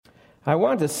I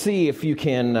want to see if you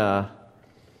can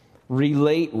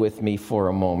relate with me for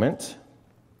a moment.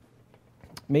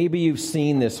 Maybe you've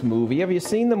seen this movie. Have you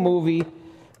seen the movie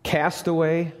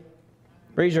Castaway?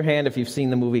 Raise your hand if you've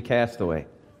seen the movie Castaway.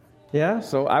 Yeah?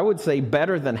 So I would say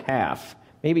better than half.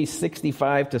 Maybe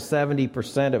 65 to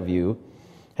 70% of you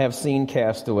have seen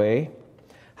Castaway.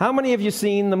 How many of you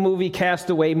seen the movie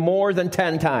Castaway more than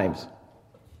 10 times?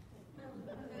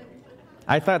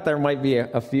 I thought there might be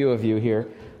a few of you here.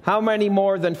 How many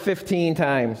more than 15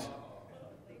 times?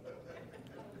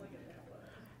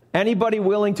 Anybody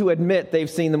willing to admit they've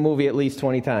seen the movie at least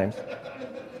 20 times?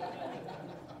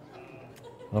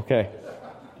 Okay.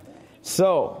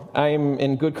 So, I'm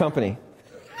in good company.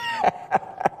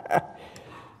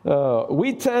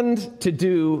 We tend to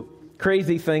do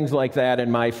crazy things like that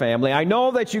in my family. I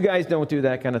know that you guys don't do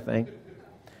that kind of thing.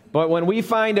 But when we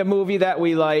find a movie that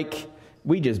we like,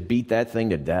 we just beat that thing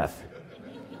to death.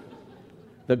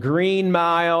 The Green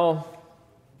Mile,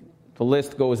 the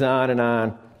list goes on and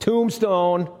on.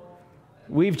 Tombstone,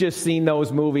 we've just seen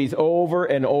those movies over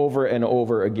and over and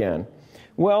over again.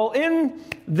 Well, in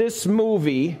this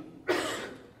movie,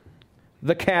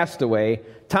 The Castaway,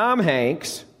 Tom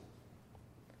Hanks,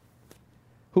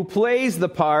 who plays the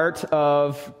part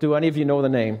of, do any of you know the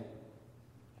name?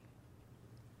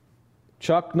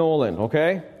 Chuck Nolan,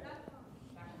 okay?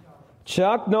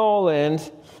 Chuck Nolan,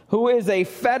 who is a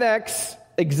FedEx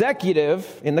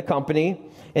executive in the company,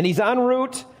 and he's en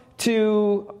route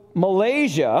to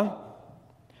Malaysia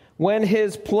when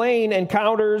his plane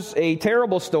encounters a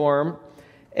terrible storm,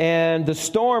 and the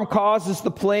storm causes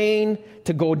the plane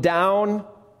to go down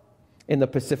in the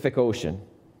Pacific Ocean.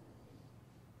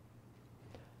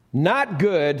 Not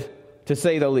good, to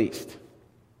say the least.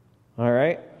 All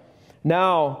right?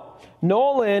 Now,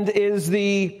 Nolan is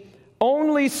the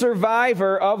only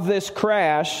survivor of this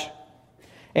crash,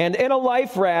 and in a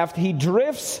life raft, he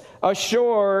drifts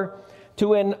ashore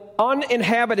to an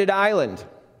uninhabited island.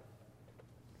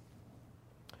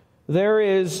 There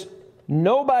is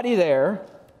nobody there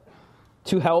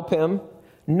to help him.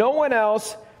 No one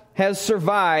else has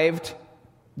survived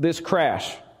this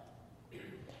crash.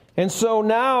 And so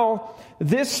now,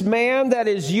 this man that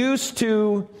is used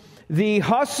to the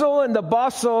hustle and the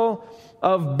bustle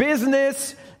of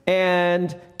business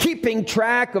and keeping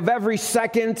track of every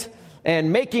second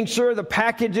and making sure the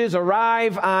packages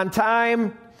arrive on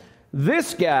time,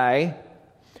 this guy,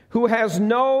 who has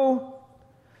no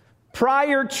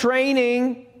prior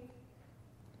training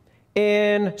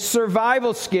in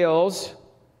survival skills,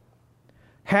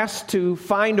 has to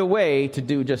find a way to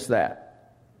do just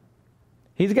that.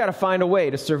 He's got to find a way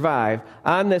to survive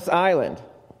on this island.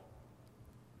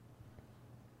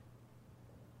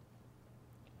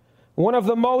 One of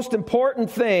the most important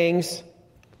things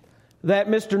that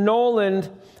Mr. Nolan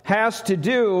has to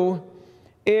do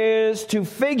is to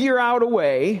figure out a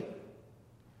way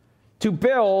to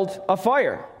build a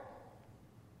fire.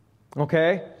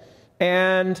 Okay?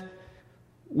 And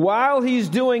while he's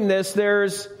doing this,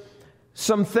 there's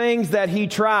some things that he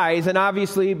tries, and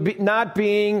obviously not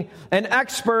being an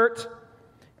expert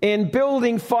in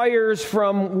building fires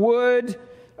from wood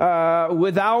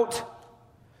without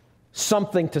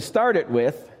something to start it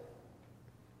with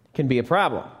can be a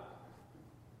problem.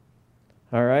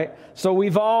 All right? So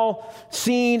we've all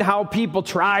seen how people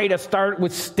try to start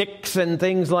with sticks and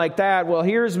things like that. Well,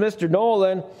 here's Mr.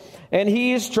 Nolan, and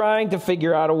he's trying to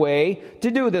figure out a way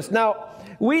to do this. Now,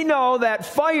 we know that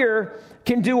fire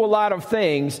can do a lot of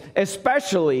things,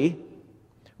 especially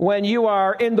when you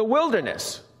are in the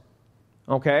wilderness.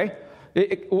 Okay?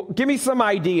 Give me some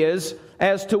ideas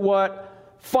as to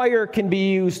what fire can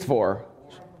be used for.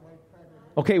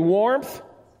 Okay, warmth,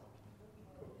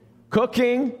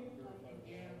 cooking,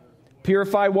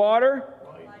 purify water,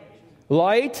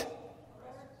 light,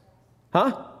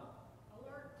 huh?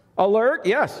 Alert,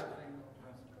 yes.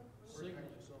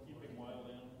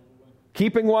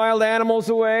 Keeping wild animals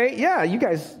away. Yeah, you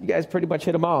guys pretty much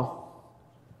hit them all.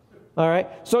 All right.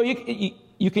 So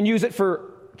you can use it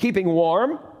for keeping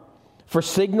warm, for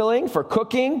signaling, for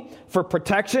cooking, for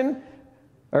protection.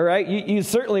 All right. You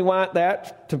certainly want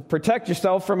that to protect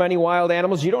yourself from any wild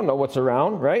animals. You don't know what's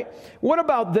around, right? What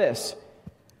about this?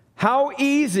 How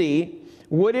easy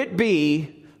would it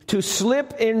be to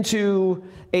slip into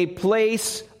a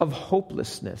place of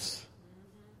hopelessness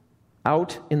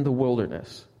out in the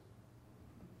wilderness?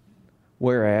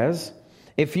 Whereas,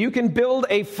 if you can build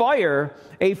a fire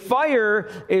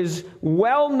is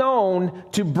well known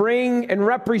to bring and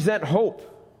represent hope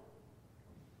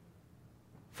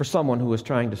for someone who is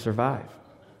trying to survive.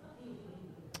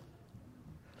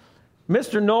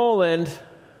 Mr. Nolan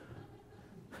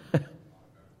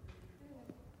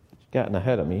gotten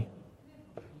ahead of me.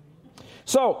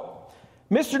 So,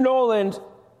 Mr. Noland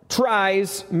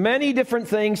tries many different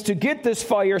things to get this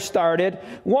fire started,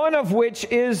 one of which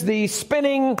is the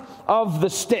spinning of the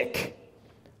stick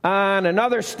on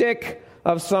another stick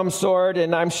of some sort,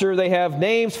 and I'm sure they have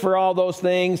names for all those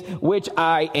things, which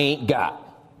I ain't got.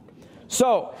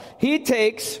 So, he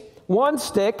takes one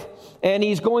stick, and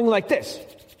he's going like this.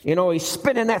 You know, he's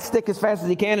spinning that stick as fast as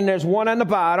he can, and there's one on the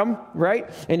bottom, right?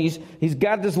 And he's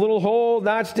got this little hole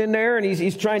notched in there, and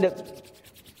he's trying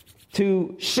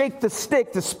to shake the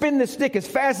stick, to spin the stick as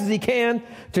fast as he can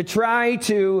to try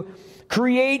to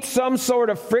create some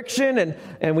sort of friction.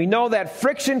 And we know that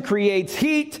friction creates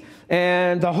heat,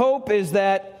 and the hope is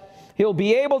that he'll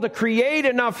be able to create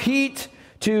enough heat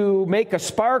to make a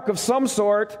spark of some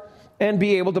sort and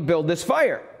be able to build this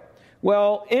fire.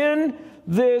 Well, in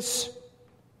this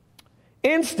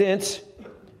instance,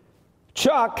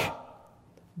 Chuck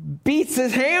beats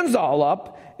his hands all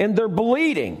up, and they're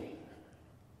bleeding.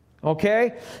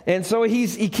 Okay? And so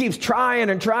he keeps trying,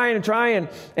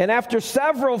 and after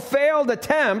several failed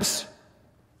attempts,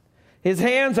 his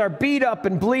hands are beat up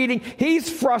and bleeding. He's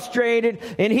frustrated,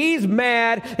 and he's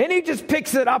mad, and he just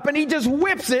picks it up, and he just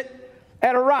whips it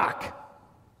at a rock.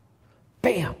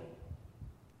 Bam!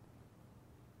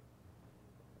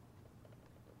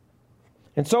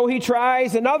 And so he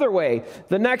tries another way.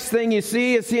 The next thing you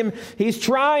see is he's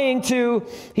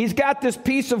got this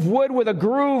piece of wood with a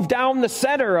groove down the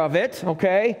center of it,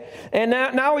 okay? And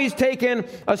now he's taken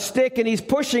a stick and he's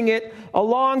pushing it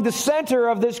along the center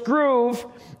of this groove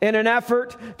in an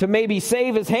effort to maybe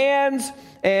save his hands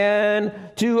and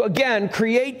to, again,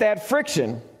 create that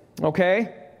friction,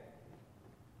 okay?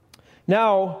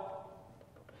 Now,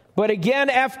 but again,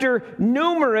 after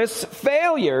numerous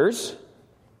failures,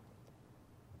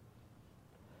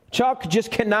 Chuck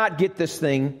just cannot get this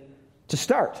thing to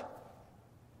start.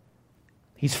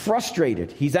 He's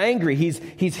frustrated. He's angry.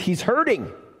 He's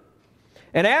hurting.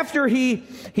 And after he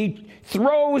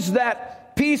throws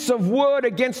that piece of wood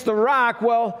against the rock,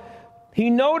 well, he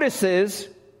notices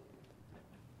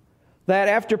that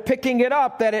after picking it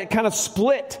up, that it kind of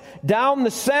split down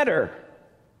the center.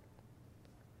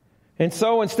 And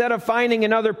so instead of finding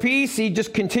another piece, he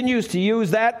just continues to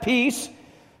use that piece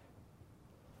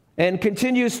and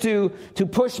continues to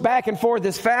push back and forth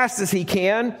as fast as he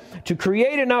can to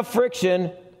create enough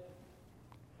friction.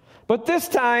 But this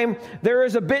time, there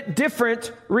is a bit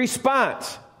different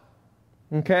response.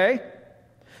 Okay?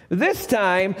 This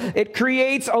time, it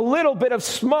creates a little bit of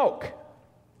smoke.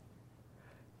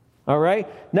 All right?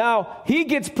 Now, he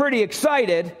gets pretty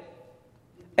excited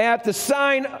at the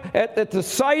sight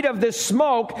of this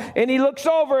smoke, and he looks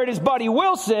over at his buddy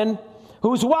Wilson,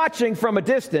 who's watching from a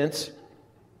distance.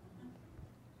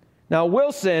 Now,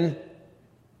 Wilson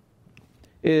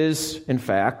is, in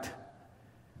fact,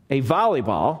 a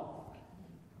volleyball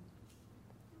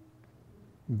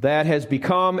that has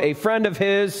become a friend of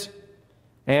his,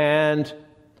 and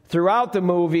throughout the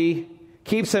movie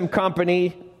keeps him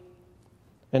company,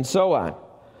 and so on.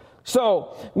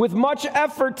 So, with much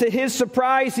effort, to his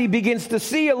surprise, he begins to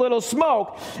see a little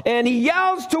smoke, and he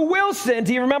yells to Wilson.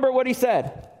 Do you remember what he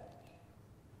said?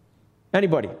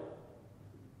 Anybody?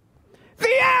 The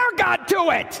air got to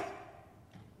it!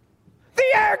 The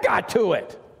air got to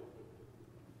it!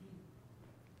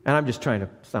 And I'm just trying to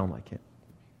sound like him.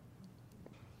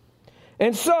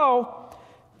 And so,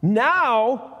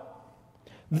 now,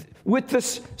 with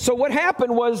this, so what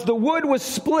happened was the wood was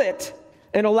split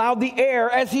and allowed the air,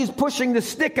 as he's pushing the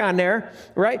stick on there,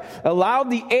 right?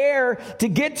 Allowed the air to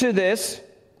get to this,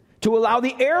 to allow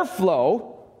the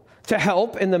airflow to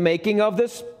help in the making of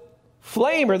this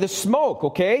flame or this smoke,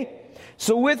 okay?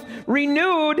 So with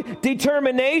renewed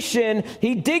determination,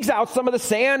 he digs out some of the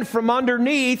sand from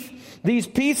underneath these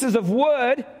pieces of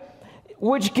wood,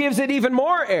 which gives it even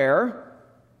more air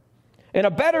and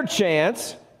a better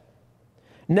chance.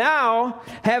 Now,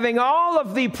 having all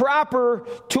of the proper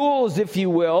tools, if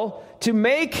you will, to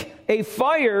make a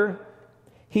fire,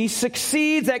 he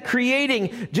succeeds at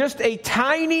creating just a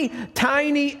tiny,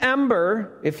 tiny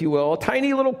ember, if you will, a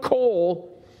tiny little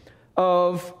coal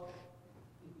of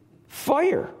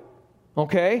fire,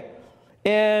 okay?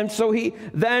 And so he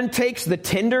then takes the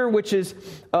tinder, which is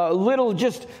little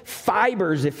just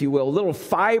fibers, if you will, little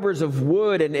fibers of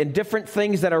wood and different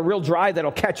things that are real dry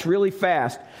that'll catch really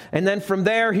fast. And then from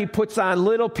there, he puts on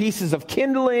little pieces of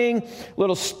kindling,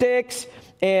 little sticks,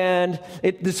 and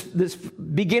this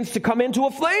begins to come into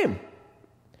a flame.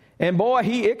 And boy,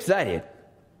 he excited.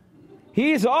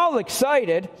 He's all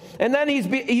excited, and then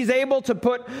he's able to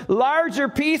put larger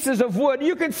pieces of wood.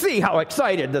 You can see how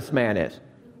excited this man is.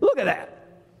 Look at that.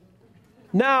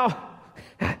 Now,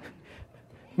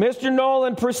 Mr.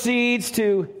 Nolan proceeds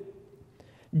to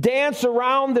dance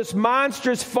around this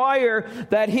monstrous fire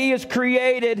that he has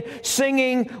created,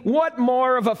 singing what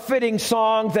more of a fitting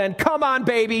song than "Come on,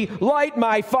 baby, light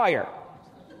my fire."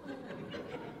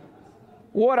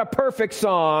 What a perfect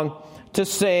song to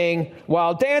sing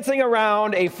while dancing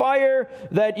around a fire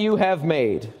that you have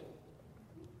made.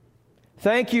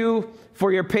 Thank you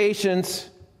for your patience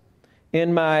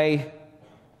in my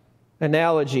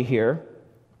analogy here.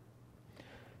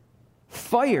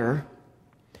 Fire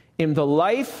in the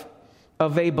life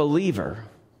of a believer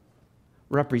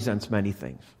represents many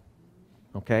things.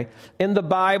 Okay? In the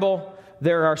Bible,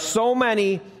 there are so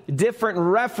many different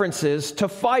references to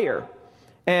fire.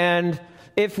 And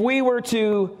if we were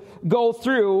to go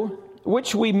through,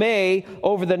 which we may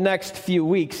over the next few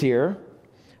weeks here,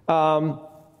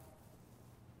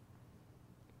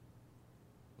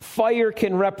 fire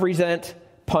can represent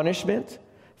punishment.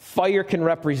 Fire can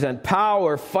represent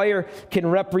power. Fire can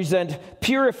represent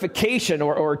purification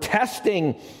or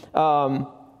testing,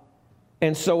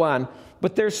 and so on.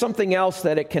 But there's something else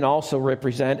that it can also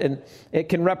represent, and it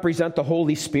can represent the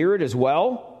Holy Spirit as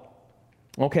well.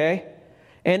 Okay?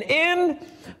 And in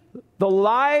the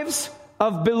lives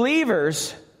of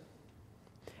believers,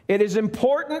 it is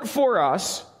important for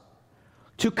us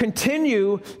to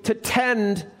continue to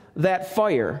tend that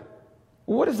fire.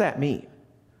 What does that mean?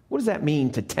 What does that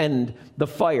mean to tend the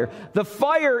fire? The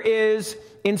fire is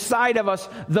inside of us,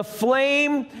 the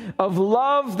flame of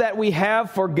love that we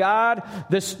have for God,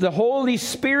 the Holy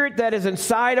Spirit that is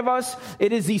inside of us.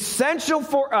 It is essential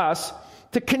for us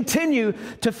to continue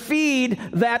to feed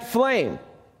that flame.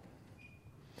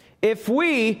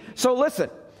 So listen,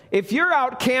 if you're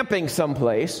out camping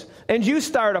someplace and you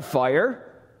start a fire,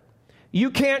 you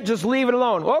can't just leave it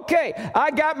alone. Okay,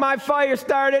 I got my fire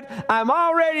started. I'm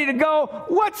all ready to go.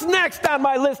 What's next on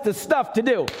my list of stuff to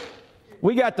do?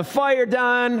 We got the fire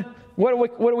done. What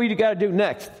do we got to do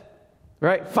next?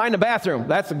 Right? Find a bathroom.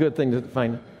 That's a good thing to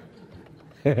find.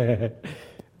 All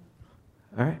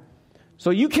right.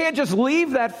 So you can't just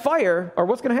leave that fire, or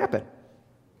what's going to happen?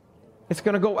 It's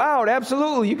going to go out.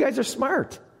 Absolutely. You guys are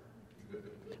smart.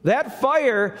 That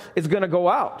fire is going to go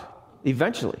out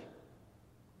eventually.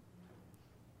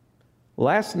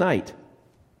 Last night,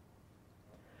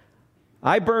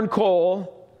 I burned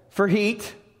coal for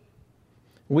heat.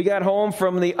 We got home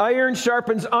from the Iron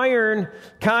Sharpens Iron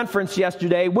conference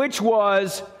yesterday, which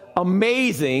was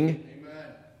amazing. Amen.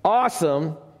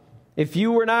 Awesome. If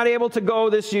you were not able to go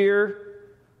this year,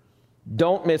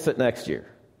 don't miss it next year.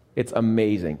 It's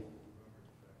amazing.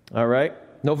 All right?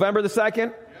 November the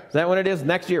 2nd? Is that when it is?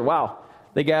 Next year. Wow.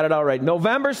 They got it all right.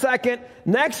 November 2nd,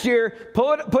 next year,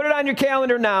 put it on your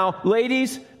calendar now.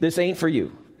 Ladies, this ain't for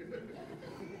you.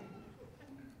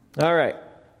 All right.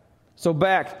 So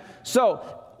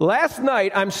last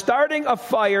night, I'm starting a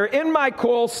fire in my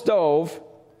coal stove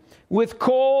with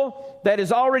coal that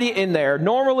is already in there.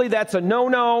 Normally, that's a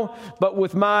no-no, but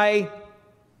with my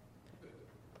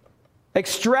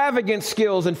extravagant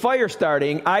skills in fire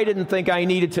starting, I didn't think I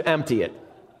needed to empty it.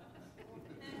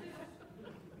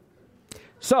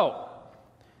 So,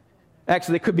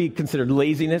 actually, it could be considered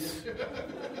laziness.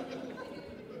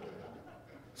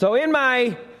 So, in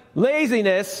my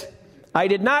laziness, I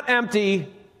did not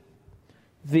empty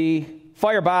the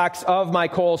firebox of my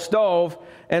coal stove,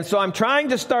 and so I'm trying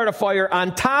to start a fire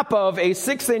on top of a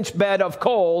 6-inch bed of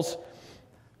coal,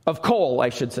 I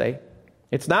should say.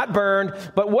 It's not burned,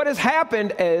 but what has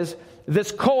happened is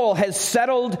this coal has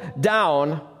settled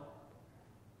down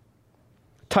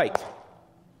tight.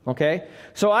 Okay?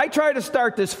 So I try to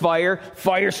start this fire.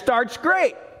 Fire starts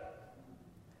great.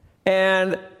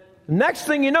 And next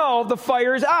thing you know, the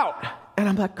fire is out. And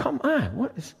I'm like, come on,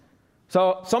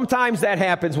 So sometimes that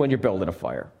happens when you're building a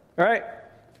fire. All right?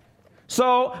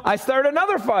 So I start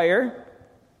another fire,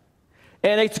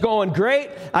 and it's going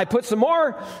great. I put some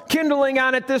more kindling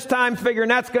on it this time, figuring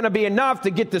that's going to be enough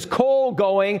to get this coal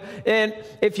going. And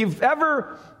if you've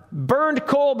ever burned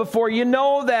coal before, you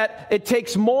know that it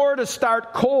takes more to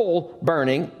start coal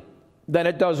burning than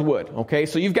it does wood. Okay,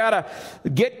 so you've got to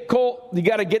get coal, you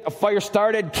got to get a fire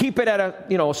started, keep it at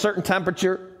a certain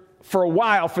temperature for a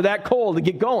while for that coal to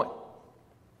get going.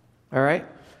 All right,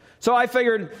 so I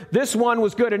figured this one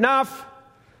was good enough.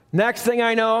 Next thing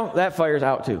I know, that fire's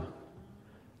out too,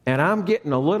 and I'm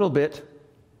getting a little bit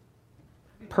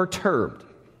perturbed.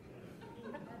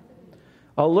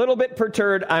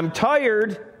 I'm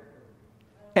tired.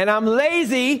 And I'm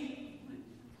lazy,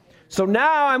 so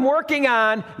now I'm working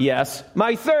on,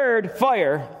 my third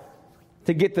fire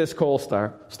to get this coal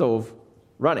stove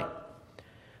running.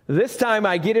 This time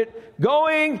I get it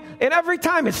going, and every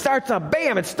time it starts up,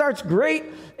 bam, it starts great,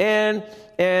 and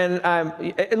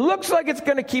it looks like it's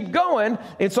going to keep going,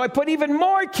 and so I put even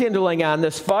more kindling on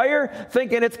this fire,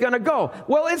 thinking it's going to go.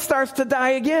 Well, it starts to die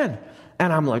again,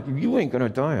 and I'm like, you ain't going to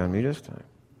die on me this time.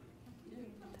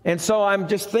 And so I'm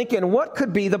just thinking, what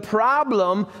could be the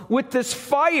problem with this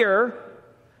fire?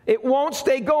 It won't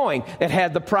stay going. It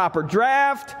had the proper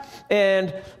draft,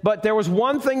 but there was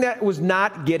one thing that was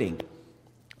not getting.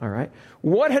 All right.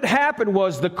 What had happened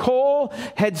was the coal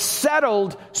had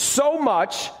settled so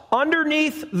much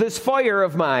underneath this fire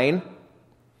of mine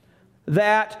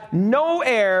that no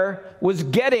air was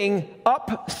getting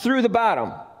up through the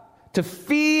bottom to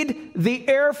feed the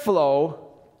airflow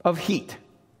of heat.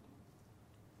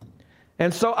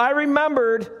 And so I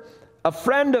remembered a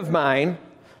friend of mine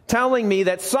telling me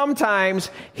that sometimes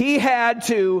he had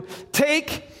to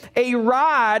take a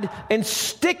rod and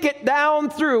stick it down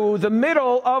through the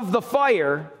middle of the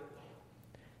fire,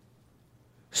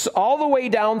 so all the way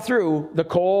down through the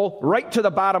coal, right to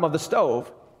the bottom of the stove,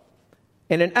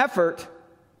 in an effort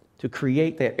to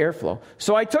create that airflow.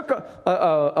 So I took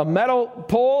a metal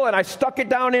pole and I stuck it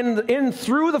down in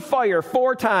through the fire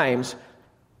 4 times.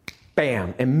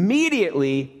 Bam!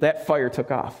 Immediately that fire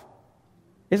took off.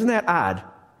 Isn't that odd?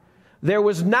 There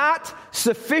was not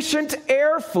sufficient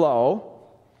airflow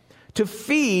to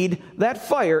feed that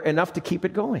fire enough to keep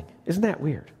it going. Isn't that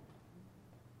weird?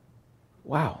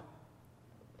 Wow.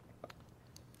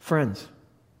 Friends,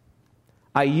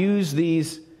 I use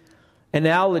these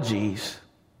analogies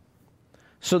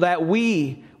so that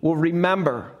we will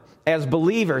remember as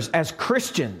believers, as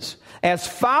Christians, as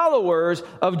followers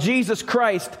of Jesus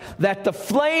Christ, that the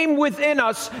flame within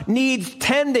us needs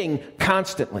tending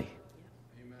constantly.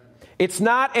 Amen. It's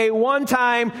not a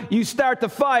one-time you start the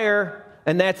fire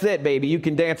and that's it, baby. You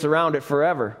can dance around it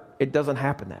forever. It doesn't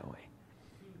happen that way.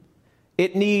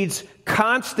 It needs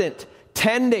constant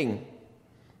tending.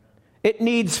 It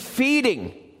needs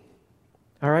feeding.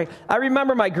 All right? I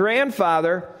remember my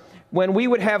grandfather, when we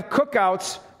would have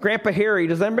cookouts, Grandpa Harry.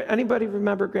 Does anybody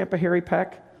remember Grandpa Harry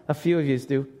Peck? A few of you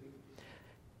do.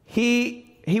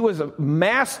 He was a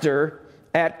master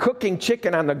at cooking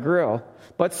chicken on the grill.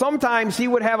 But sometimes he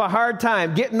would have a hard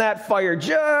time getting that fire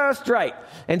just right.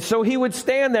 And so he would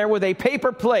stand there with a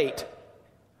paper plate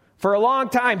for a long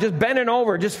time, just bending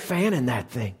over, just fanning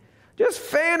that thing. Just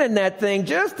fanning that thing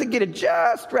just to get it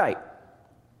just right.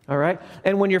 All right?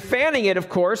 And when you're fanning it, of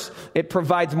course, it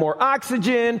provides more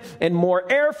oxygen and more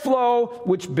airflow,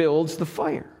 which builds the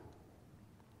fire.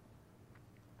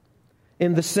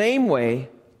 In the same way,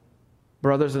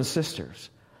 brothers and sisters,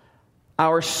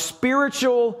 our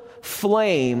spiritual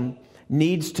flame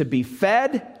needs to be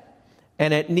fed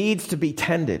and it needs to be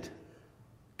tended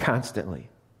constantly.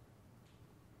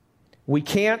 We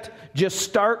can't just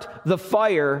start the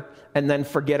fire and then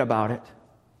forget about it.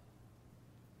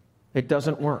 It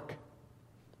doesn't work.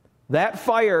 That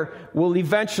fire will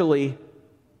eventually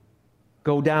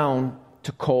go down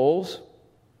to coals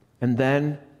and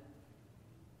then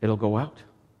it'll go out.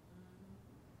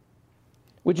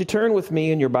 Would you turn with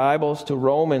me in your Bibles to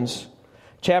Romans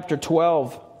chapter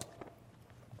 12?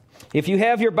 If you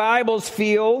have your Bibles,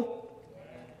 feel.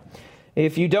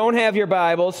 If you don't have your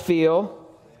Bibles, feel.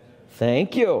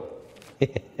 Thank you.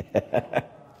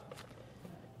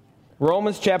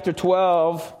 Romans chapter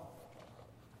 12.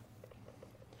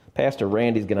 Pastor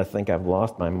Randy's going to think I've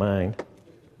lost my mind.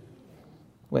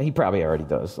 Well, he probably already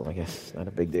does, so I guess it's not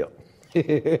a big deal.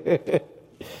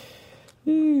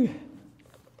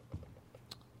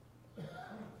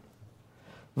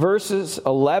 Verses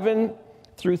 11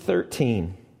 through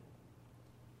 13.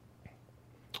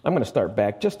 I'm going to start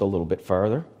back just a little bit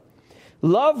farther.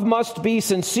 Love must be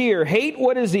sincere. Hate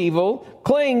what is evil.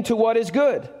 Cling to what is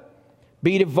good.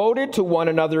 Be devoted to one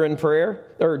another in prayer,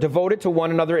 or devoted to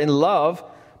one another in love.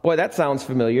 Boy, that sounds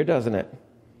familiar, doesn't it?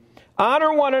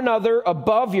 Honor one another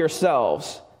above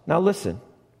yourselves. Now listen.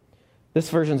 This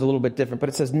version's a little bit different, but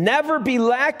it says, never be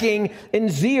lacking in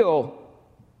zeal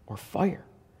or fire,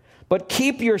 but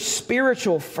keep your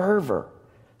spiritual fervor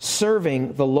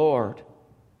serving the Lord.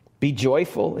 Be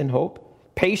joyful in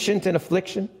hope, patient in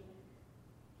affliction,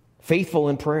 faithful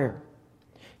in prayer.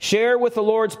 Share with the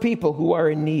Lord's people who are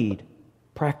in need.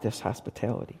 Practice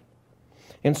hospitality.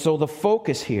 And so the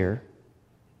focus here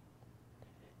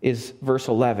is verse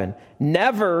 11.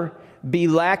 Never be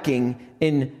lacking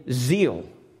in zeal,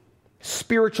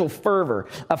 spiritual fervor,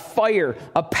 a fire,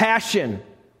 a passion.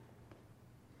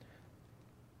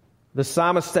 The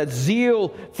psalmist said, zeal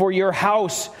for your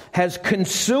house has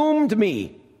consumed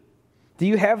me. Do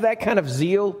you have that kind of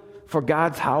zeal for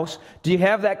God's house? Do you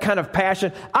have that kind of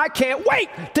passion? I can't wait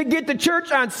to get to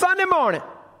church on Sunday morning.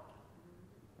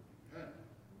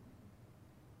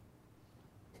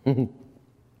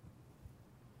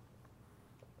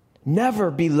 Never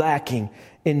be lacking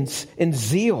in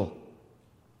zeal,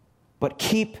 but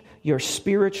keep your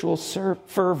spiritual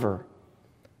fervor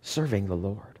serving the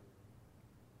Lord.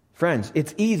 Friends,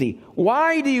 it's easy.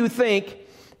 Why do you think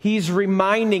he's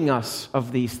reminding us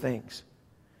of these things?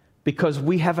 Because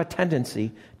we have a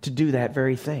tendency to do that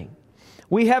very thing.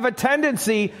 We have a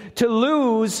tendency to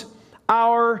lose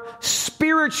our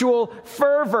spiritual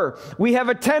fervor. We have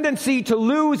a tendency to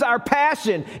lose our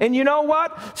passion. And you know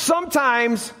what?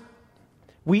 Sometimes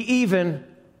we even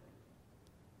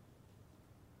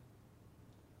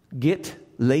get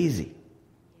lazy.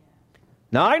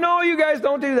 Now, I know you guys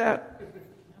don't do that.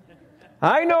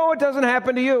 I know it doesn't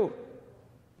happen to you.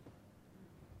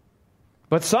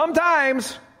 But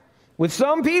sometimes, with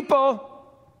some people,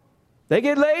 they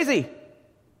get lazy.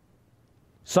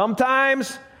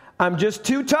 Sometimes, I'm just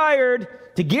too tired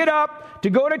to get up to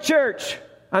go to church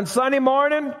on Sunday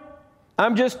morning.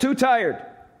 I'm just too tired.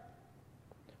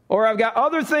 Or I've got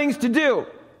other things to do.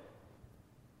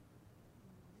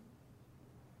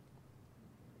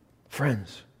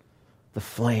 Friends, the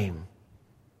flame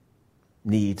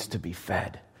needs to be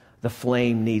fed. The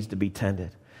flame needs to be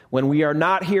tended. When we are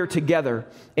not here together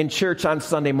in church on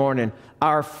Sunday morning,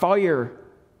 our fire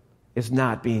is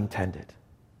not being tended.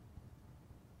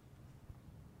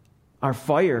 Our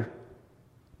fire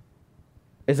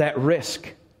is at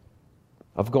risk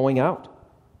of going out.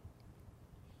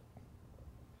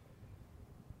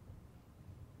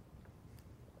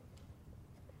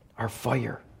 Our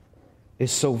fire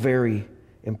is so very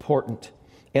important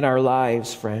in our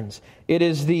lives, friends. It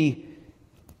is the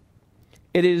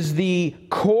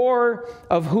core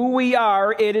of who we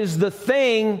are. It is the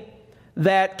thing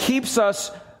that keeps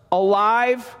us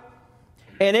alive.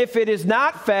 And if it is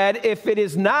not fed, if it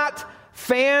is not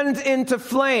fanned into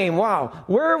flame, wow,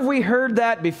 where have we heard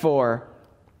that before?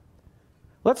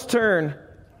 Let's turn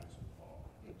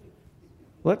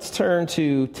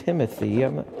to Timothy.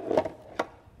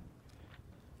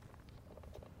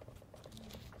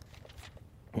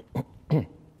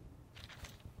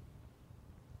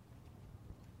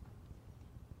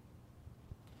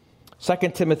 2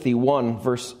 Timothy 1,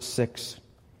 verse 6.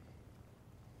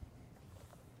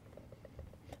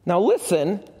 Now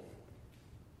listen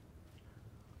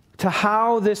to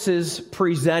how this is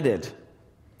presented.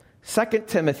 2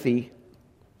 Timothy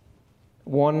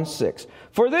 1, 6.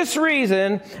 For this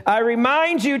reason, I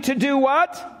remind you to do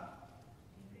what?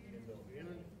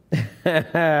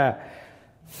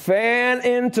 Fan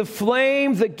into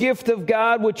flame the gift of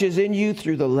God which is in you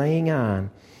through the laying on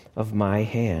of my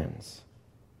hands.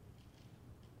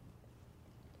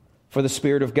 For the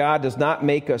Spirit of God does not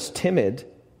make us timid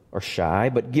or shy,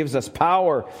 but gives us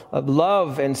power of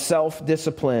love and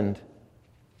self-discipline.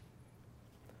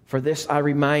 For this I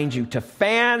remind you to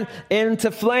fan into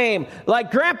flame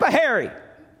like Grandpa Harry.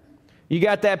 You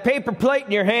got that paper plate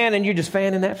in your hand and you're just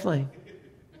fanning that flame.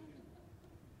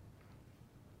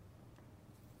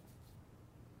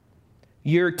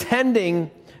 You're tending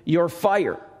your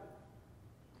fire.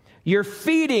 You're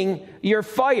feeding your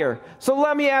fire. So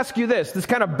let me ask you this. This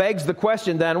kind of begs the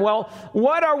question then. Well,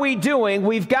 what are we doing?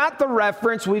 We've got the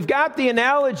reference. We've got the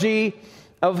analogy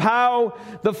of how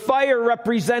the fire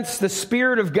represents the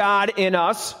Spirit of God in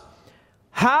us.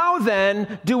 How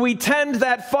then do we tend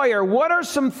that fire? What are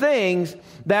some things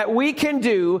that we can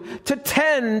do to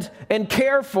tend and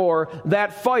care for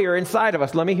that fire inside of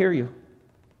us? Let me hear you.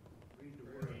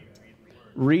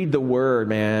 Read the Word,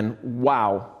 man.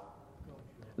 Wow.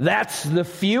 That's the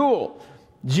fuel.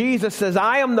 Jesus says,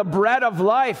 I am the bread of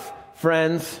life,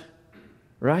 friends.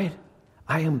 Right?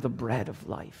 I am the bread of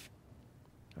life.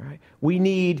 All right? We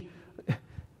need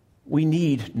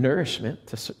nourishment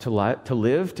to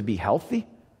live, to be healthy.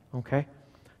 Okay?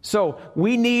 So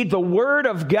we need the Word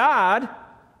of God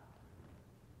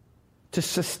to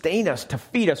sustain us, to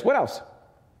feed us. What else?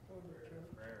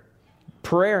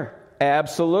 Prayer.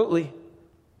 Absolutely.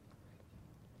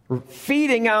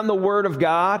 Feeding on the Word of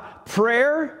God.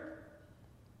 Prayer.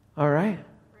 All right.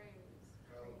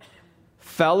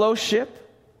 Fellowship.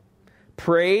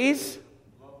 Praise.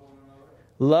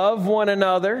 Love one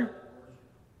another.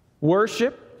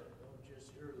 Worship. Don't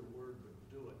just hear the Word,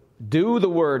 but do it. Do the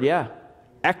Word, yeah.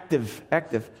 Active.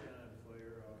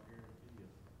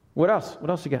 What else? What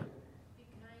else you got?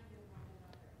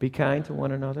 Be kind to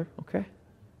one another. Okay.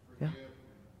 Yeah.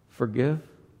 Forgive.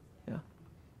 Yeah.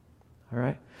 All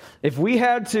right. If we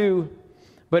had to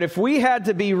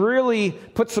be really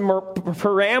put some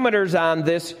parameters on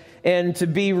this, and to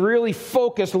be really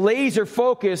focused, laser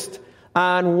focused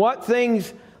on what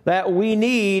things that we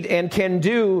need and can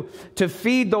do to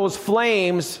feed those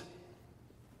flames,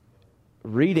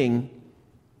 reading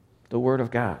the Word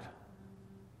of God.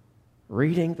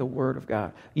 Reading the Word of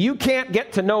God. You can't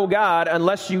get to know God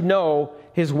unless you know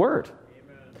His Word.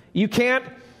 Amen. You can't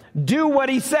do what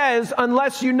He says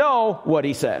unless you know what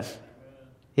He says. Amen.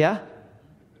 Yeah?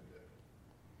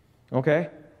 Okay.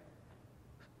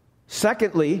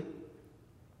 Secondly,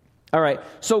 all right,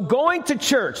 so going to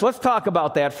church, let's talk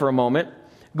about that for a moment.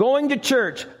 Going to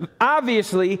church,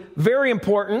 obviously very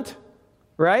important,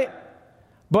 right?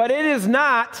 But it is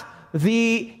not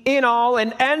the in-all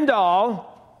and end-all.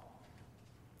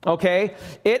 Okay?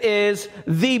 It is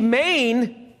the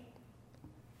main,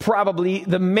 probably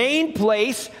the main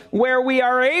place where we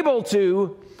are able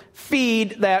to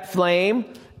feed that flame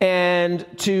and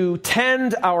to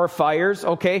tend our fires,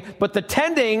 okay? But the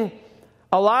tending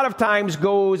a lot of times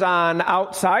goes on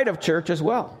outside of church as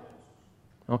well,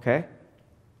 okay?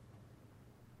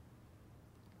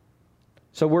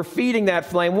 So we're feeding that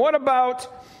flame. What about,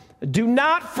 do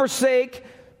not forsake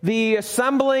the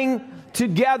assembling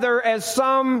together as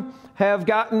some have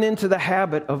gotten into the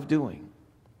habit of doing.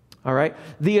 All right?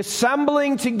 The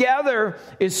assembling together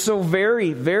is so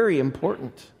very, very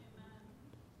important.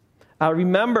 I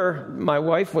remember my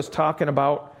wife was talking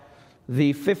about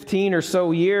the 15 or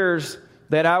so years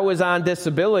that I was on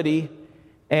disability,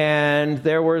 and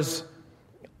there was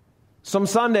some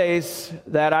Sundays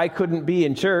that I couldn't be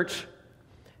in church.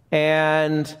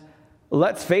 And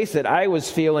let's face it, I was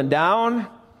feeling down,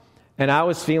 and I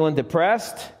was feeling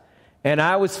depressed, and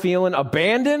I was feeling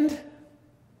abandoned,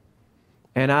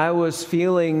 and I was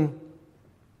feeling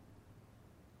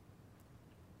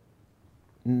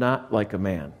not like a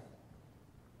man.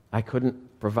 I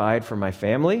couldn't provide for my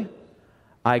family.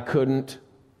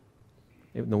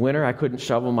 In the winter, I couldn't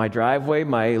shovel my driveway.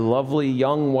 My lovely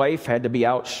young wife had to be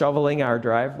out shoveling our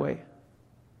driveway.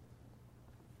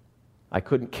 I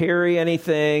couldn't carry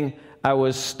anything. I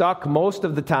was stuck most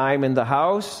of the time in the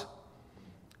house,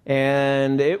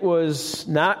 and it was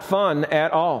not fun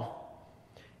at all.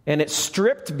 And it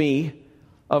stripped me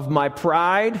of my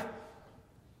pride,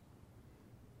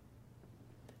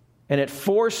 and it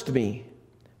forced me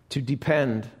to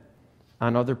depend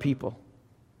on other people.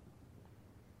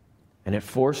 And it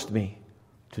forced me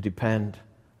to depend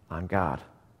on God.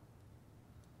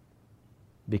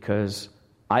 Because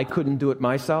I couldn't do it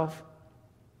myself.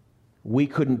 We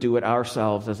couldn't do it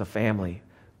ourselves as a family.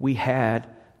 We had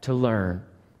to learn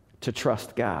to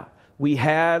trust God. We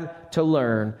had to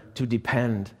learn to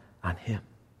depend on Him.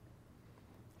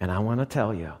 And I want to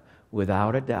tell you,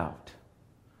 without a doubt,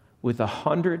 with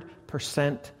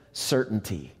 100%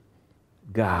 certainty,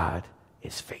 God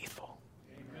is faithful.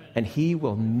 Amen. And He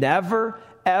will never,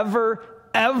 ever,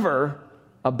 ever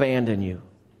abandon you.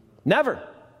 Never.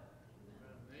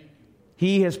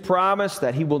 He has promised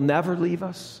that He will never leave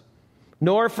us,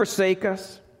 nor forsake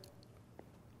us.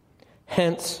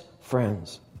 Hence,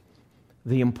 friends,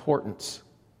 the importance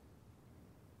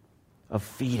of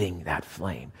feeding that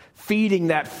flame, feeding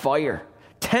that fire,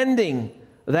 tending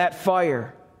that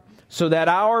fire, so that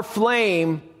our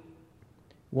flame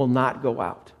will not go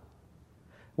out.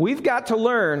 We've got to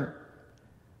learn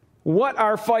what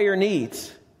our fire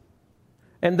needs.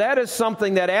 And that is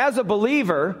something that as a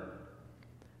believer,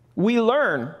 we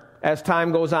learn as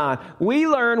time goes on. We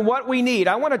learn what we need.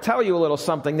 I want to tell you a little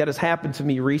something that has happened to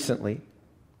me recently.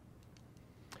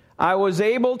 I was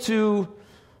able to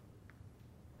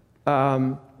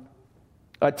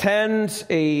attend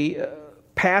a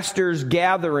pastor's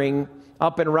gathering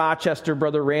up in Rochester.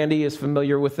 Brother Randy is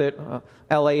familiar with it,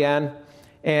 LAN.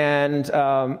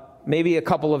 And maybe a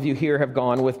couple of you here have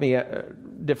gone with me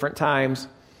at different times.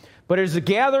 But it's a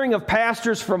gathering of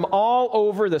pastors from all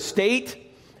over the state,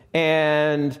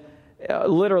 and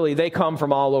literally they come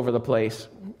from all over the place.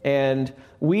 And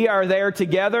we are there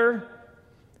together,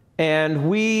 and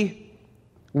we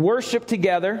worship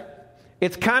together.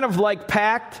 It's kind of like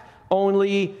Pact,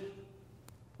 only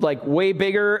like way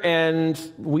bigger, and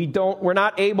we're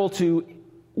not able to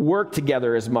work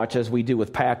together as much as we do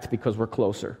with Pact because we're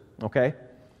closer, okay?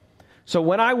 So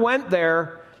when I went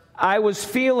there, I was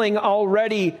feeling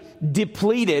already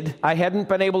depleted. I hadn't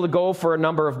been able to go for a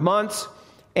number of months,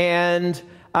 and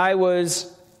I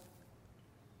was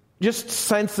just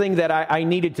sensing that I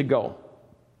needed to go.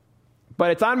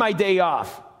 But it's on my day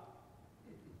off.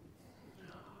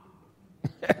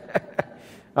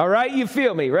 All right, you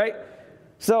feel me, right?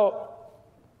 So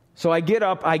I get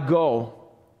up, I go,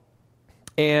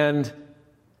 and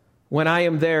when I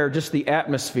am there, just the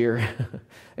atmosphere,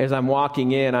 as I'm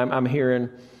walking in, I'm hearing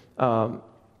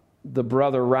the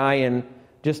brother Ryan,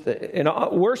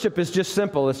 worship is just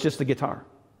simple. It's just the guitar.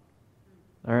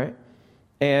 All right?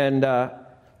 And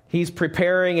he's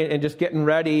preparing and just getting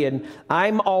ready, and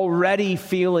I'm already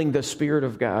feeling the Spirit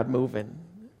of God moving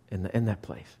in that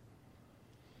place.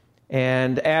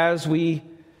 And as we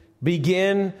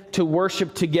begin to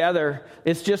worship together,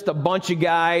 it's just a bunch of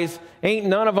guys. Ain't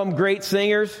none of them great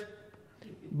singers,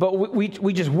 but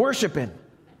we just worshiping.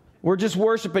 We're just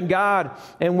worshiping God,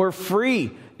 and we're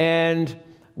free. And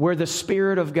where the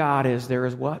Spirit of God is, there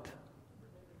is what?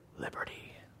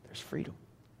 Liberty. There's freedom.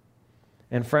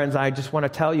 And friends, I just want to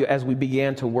tell you, as we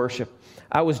began to worship,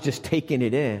 I was just taking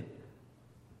it in.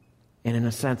 And in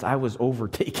a sense, I was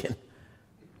overtaken.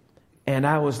 And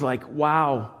I was like,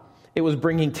 wow. It was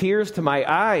bringing tears to my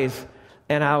eyes.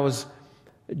 And I was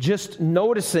just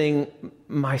noticing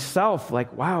myself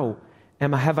like, wow,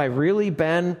 have I really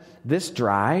been this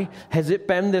dry? Has it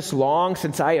been this long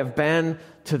since I have been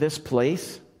to this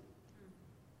place?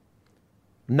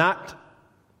 Not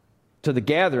to the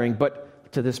gathering,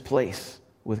 but to this place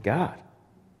with God.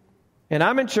 And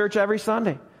I'm in church every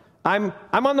Sunday. I'm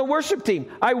on the worship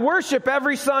team. I worship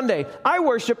every Sunday. I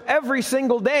worship every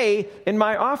single day in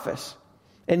my office.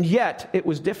 And yet, it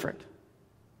was different.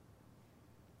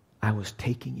 I was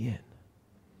taking in.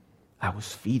 I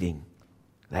was feeding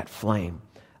that flame.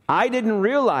 I didn't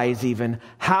realize even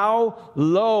how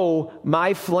low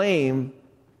my flame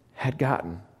had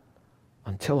gotten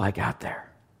until I got there.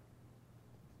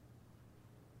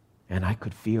 And I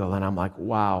could feel, and I'm like,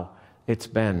 wow, it's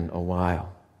been a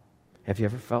while. Have you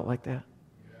ever felt like that?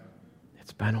 Yeah.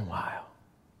 It's been a while.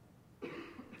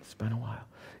 It's been a while.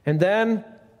 And then,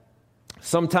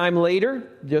 sometime later,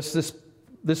 just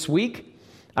this week,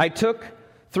 I took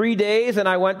 3 days and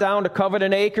I went down to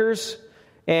Covenant Acres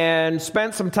and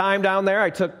spent some time down there. I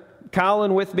took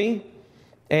Colin with me,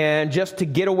 and just to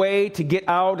get away, to get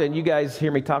out, and you guys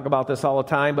hear me talk about this all the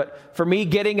time, but for me,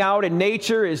 getting out in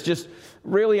nature is just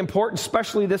really important,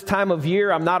 especially this time of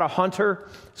year. I'm not a hunter,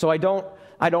 so I don't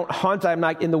hunt. I'm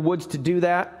not in the woods to do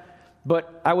that.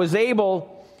 But I was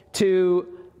able to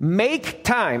make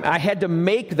time. I had to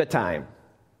make the time.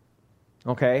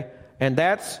 Okay? And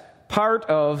that's part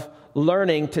of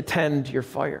learning to tend your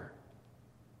fire.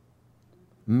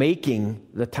 Making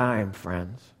the time,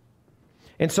 friends.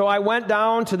 And so I went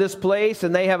down to this place,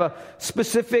 and they have a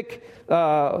specific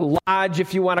lodge,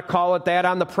 if you want to call it that,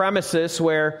 on the premises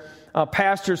where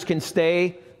pastors can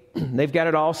stay. They've got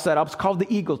it all set up. It's called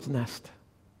the Eagle's Nest.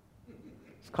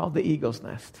 It's called the Eagle's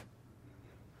Nest.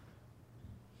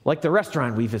 Like the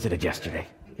restaurant we visited yesterday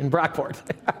in Brockport.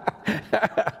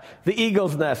 The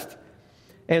Eagle's Nest.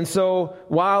 And so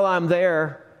while I'm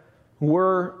there,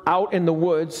 we're out in the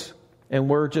woods, and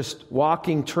we're just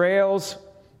walking trails.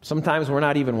 Sometimes we're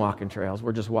not even walking trails.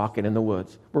 We're just walking in the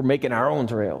woods. We're making our own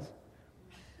trails.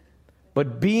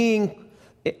 But being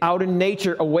out in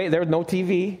nature, away, there's no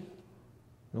TV.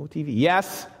 No TV.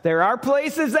 Yes, there are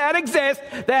places that exist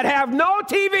that have no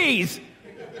TVs.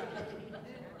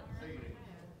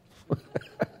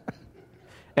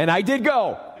 And I did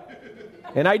go.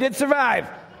 And I did survive.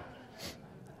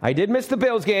 I did miss the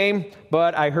Bills game,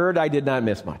 but I heard I did not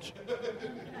miss much.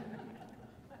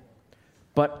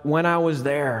 But when I was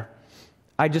there,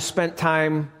 I just spent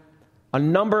time, a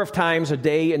number of times a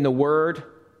day in the Word.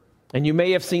 And you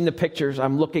may have seen the pictures.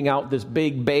 I'm looking out this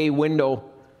big bay window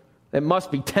that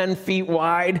must be 10 feet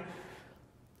wide.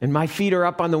 And my feet are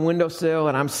up on the windowsill,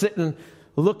 and I'm sitting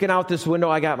looking out this window.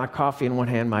 I got my coffee in one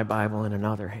hand, my Bible in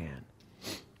another hand.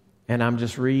 And I'm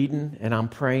just reading, and I'm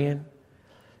praying,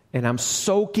 and I'm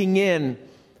soaking in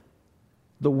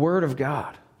the Word of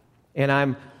God. And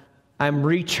I'm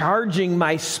recharging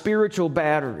my spiritual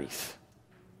batteries.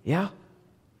 Yeah?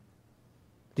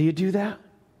 Do you do that?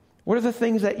 What are the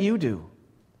things that you do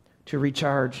to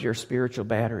recharge your spiritual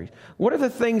batteries? What are the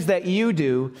things that you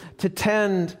do to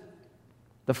tend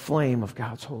the flame of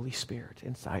God's Holy Spirit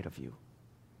inside of you?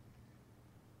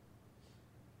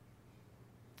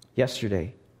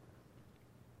 Yesterday,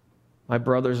 my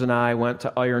brothers and I went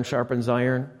to Iron Sharpens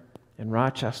Iron in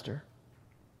Rochester.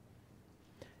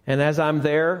 And as I'm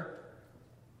there,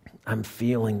 I'm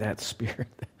feeling that Spirit,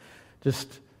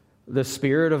 just the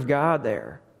Spirit of God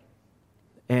there.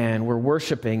 And we're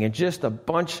worshiping, and just a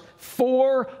bunch,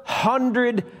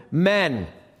 400 men.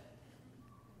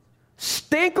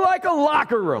 Stink like a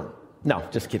locker room. No,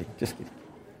 just kidding.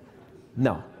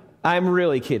 No, I'm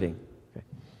really kidding.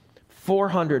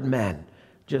 400 men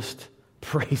just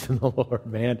praising the Lord,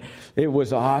 man. It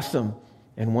was awesome.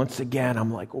 And once again,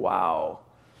 I'm like, wow,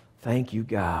 thank you,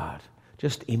 God.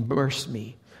 Just immerse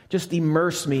me. Just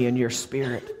immerse me in your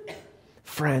Spirit.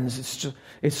 friends,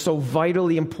 it's so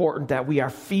vitally important that we are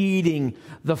feeding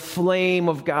the flame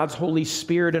of God's Holy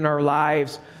Spirit in our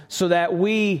lives so that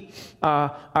we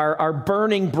are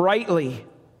burning brightly.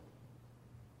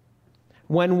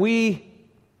 When we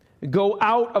go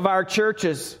out of our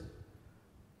churches,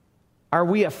 are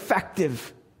we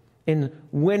effective in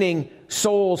winning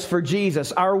souls for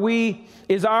Jesus?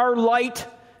 Is our light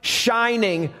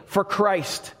shining for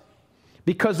Christ?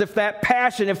 Because if that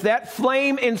passion, if that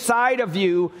flame inside of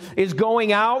you is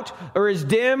going out or is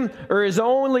dim or is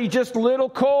only just little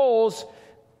coals,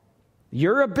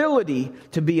 your ability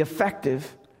to be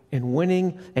effective in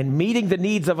winning and meeting the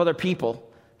needs of other people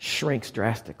shrinks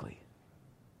drastically.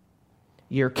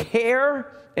 Your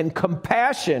care and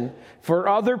compassion for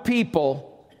other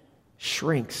people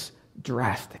shrinks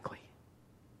drastically.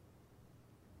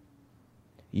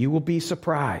 You will be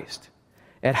surprised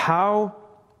at how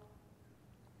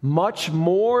much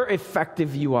more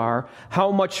effective you are,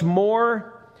 how much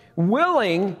more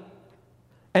willing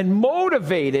and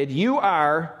motivated you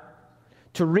are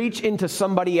to reach into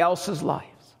somebody else's lives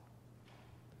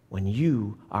when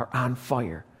you are on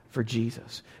fire for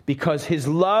Jesus. Because His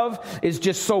love is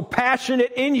just so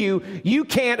passionate in you, you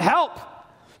can't help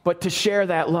but to share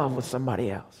that love with somebody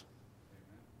else.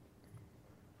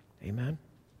 Amen?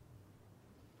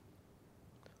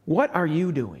 What are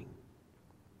you doing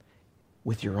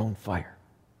with your own fire?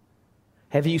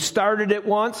 Have you started it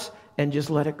once and just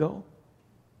let it go?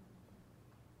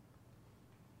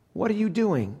 What are you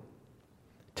doing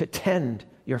to tend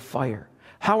your fire?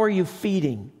 How are you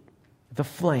feeding the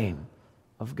flame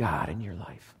of God in your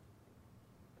life?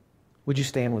 Would you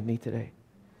stand with me today?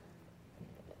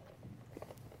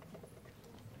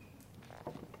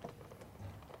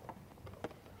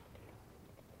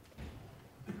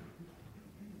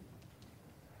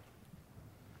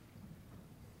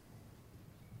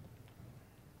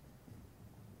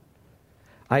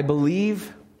 I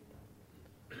believe,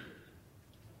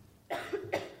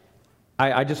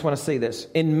 I just want to say this.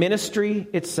 In ministry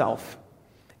itself,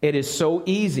 it is so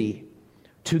easy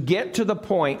to get to the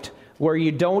point where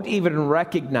you don't even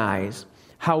recognize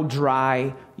how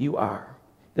dry you are.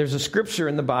 There's a scripture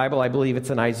in the Bible, I believe it's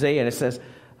in Isaiah, and it says,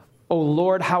 "O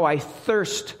Lord, how I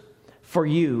thirst for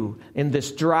you in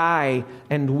this dry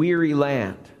and weary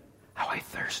land." How I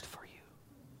thirst for you.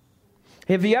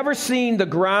 Have you ever seen the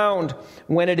ground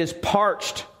when it is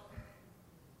parched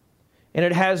and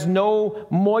it has no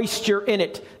moisture in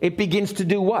it? It begins to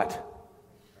do what?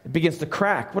 It begins to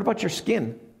crack. What about your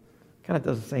skin? Kind of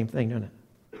does the same thing, doesn't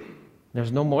it?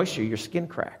 There's no moisture, your skin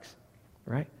cracks,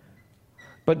 right?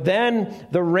 But then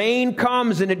the rain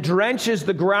comes and it drenches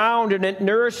the ground and it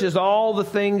nourishes all the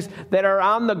things that are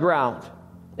on the ground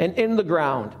and in the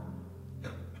ground.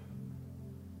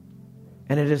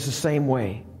 And it is the same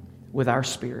way with our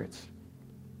spirits.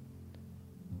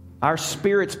 Our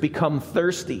spirits become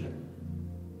thirsty.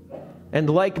 And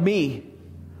like me,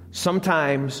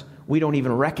 sometimes we don't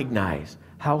even recognize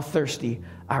how thirsty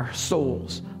our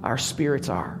souls, our spirits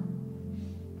are.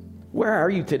 Where are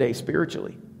you today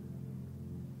spiritually?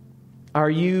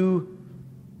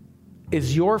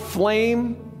 Is your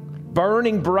flame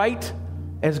burning bright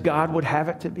as God would have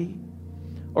it to be?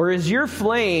 Or is your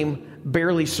flame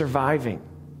barely surviving?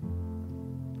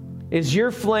 Is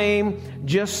your flame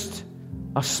just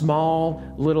a small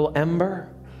little ember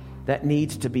that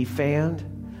needs to be fanned,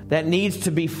 that needs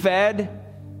to be fed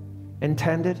and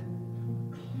tended?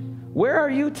 Where are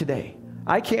you today?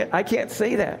 I can't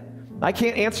say that. I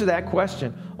can't answer that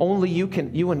question. Only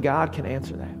you and God can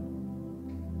answer that.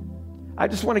 I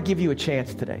just want to give you a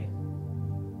chance today.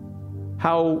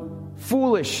 How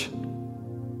foolish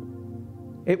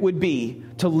it would be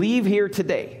to leave here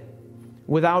today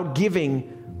without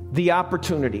giving the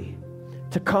opportunity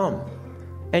to come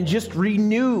and just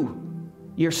renew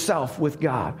yourself with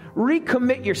God.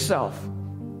 Recommit yourself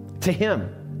to Him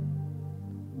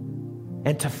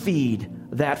and to feed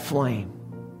that flame.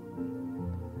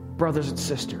 Brothers and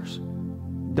sisters,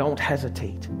 don't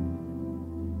hesitate.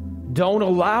 Don't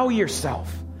allow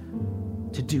yourself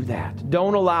to do that.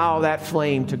 Don't allow that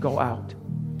flame to go out.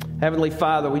 Heavenly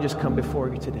Father, we just come before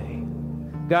you today.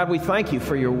 God, we thank you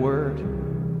for your word.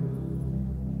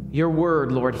 Your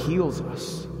word, Lord, heals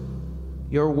us.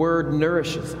 Your word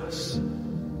nourishes us.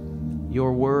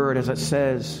 Your word, as it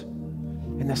says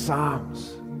in the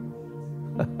Psalms,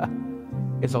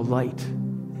 is a light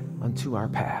unto our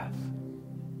path.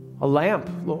 A lamp,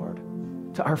 Lord,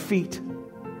 to our feet.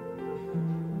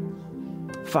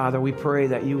 Father, we pray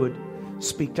that you would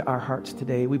speak to our hearts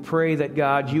today. We pray that,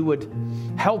 God, you would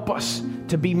help us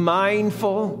to be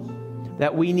mindful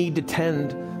that we need to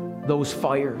tend those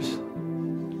fires.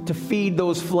 to feed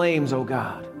those flames, oh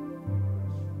God.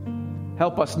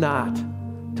 Help us not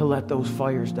to let those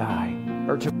fires die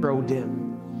or to grow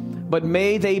dim. But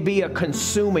may they be a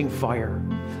consuming fire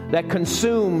that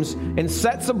consumes and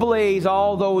sets ablaze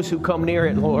all those who come near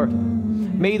it, Lord.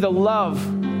 May the love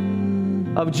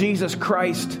of Jesus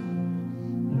Christ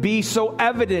be so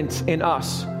evident in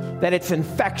us that it's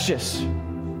infectious.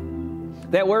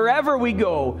 That wherever we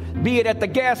go, be it at the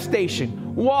gas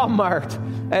station, Walmart,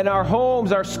 and our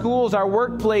homes, our schools, our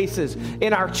workplaces,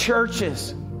 in our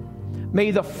churches,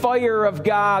 may the fire of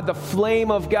God, the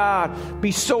flame of God,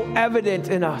 be so evident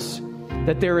in us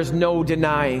that there is no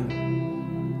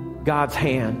denying God's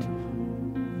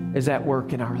hand is at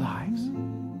work in our lives.